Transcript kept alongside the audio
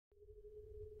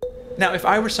Now, if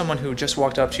I were someone who just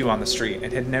walked up to you on the street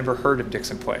and had never heard of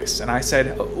Dixon Place, and I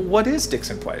said, "What is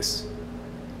Dixon Place?"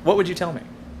 what would you tell me?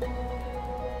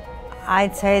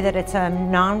 I'd say that it's a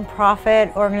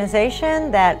non-profit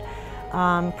organization that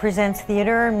presents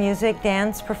theater, music,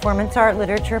 dance, performance art,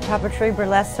 literature, puppetry,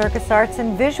 burlesque, circus arts,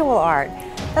 and visual art.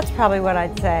 That's probably what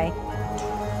I'd say.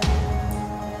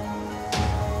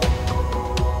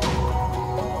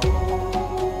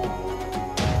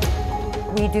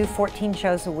 We do 14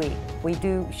 shows a week. We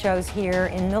do shows here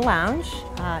in the lounge,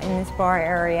 in this bar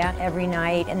area every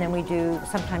night, and then we do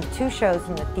sometimes 2 shows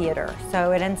in the theater.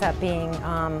 So it ends up being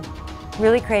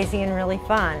really crazy and really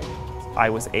fun. I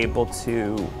was able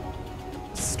to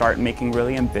start making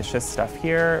really ambitious stuff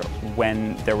here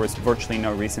when there was virtually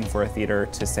no reason for a theater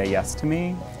to say yes to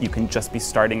me. You can just be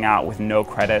starting out with no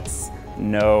credits,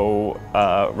 no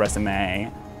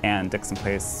resume, and Dixon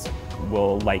Place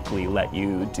will likely let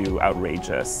you do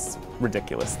outrageous,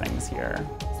 ridiculous things here.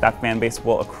 That fan base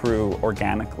will accrue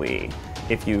organically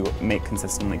if you make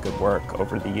consistently good work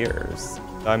over the years.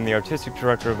 I'm the artistic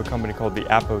director of a company called the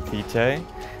Apothete,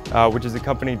 which is a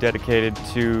company dedicated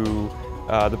to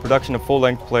the production of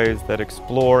full-length plays that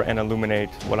explore and illuminate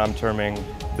what I'm terming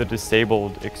the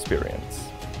disabled experience.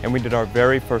 And we did our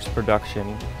very first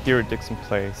production here at Dixon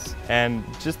Place, and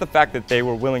just the fact that they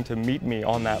were willing to meet me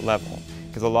on that level,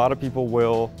 because a lot of people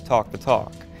will talk the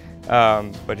talk.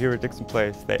 But here at Dixon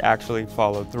Place, they actually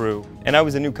followed through. And I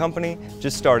was a new company,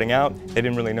 just starting out. They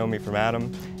didn't really know me from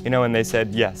Adam, and they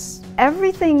said yes.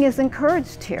 Everything is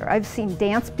encouraged here. I've seen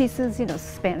dance pieces,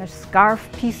 Spanish scarf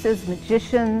pieces,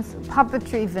 magicians,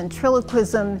 puppetry,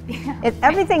 ventriloquism.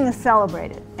 Everything is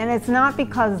celebrated. And it's not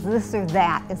because this or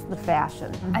that is the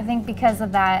fashion. I think because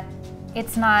of that,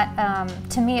 it's not,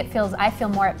 to me I feel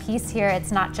more at peace here.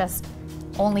 It's not just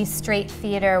only straight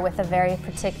theater with a very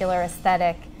particular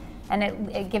aesthetic. And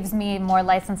it gives me more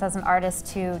license as an artist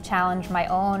to challenge my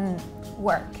own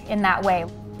work in that way.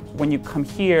 When you come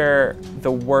here,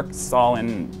 the work's all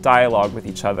in dialogue with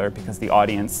each other because the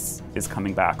audience is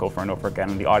coming back over and over again,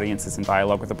 and the audience is in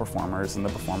dialogue with the performers, and the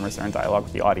performers are in dialogue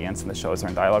with the audience, and the shows are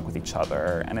in dialogue with each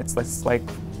other. And it's this like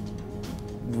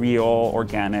real,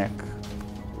 organic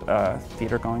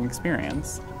theater-going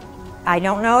experience. I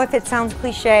don't know if it sounds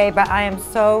cliche, but I am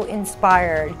so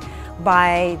inspired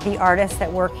by the artists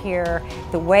that work here,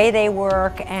 the way they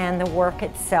work, and the work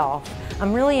itself.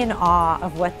 I'm really in awe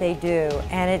of what they do,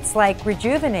 and it's like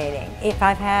rejuvenating. If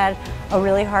I've had a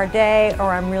really hard day or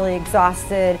I'm really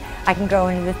exhausted, I can go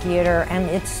into the theater and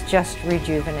it's just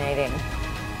rejuvenating.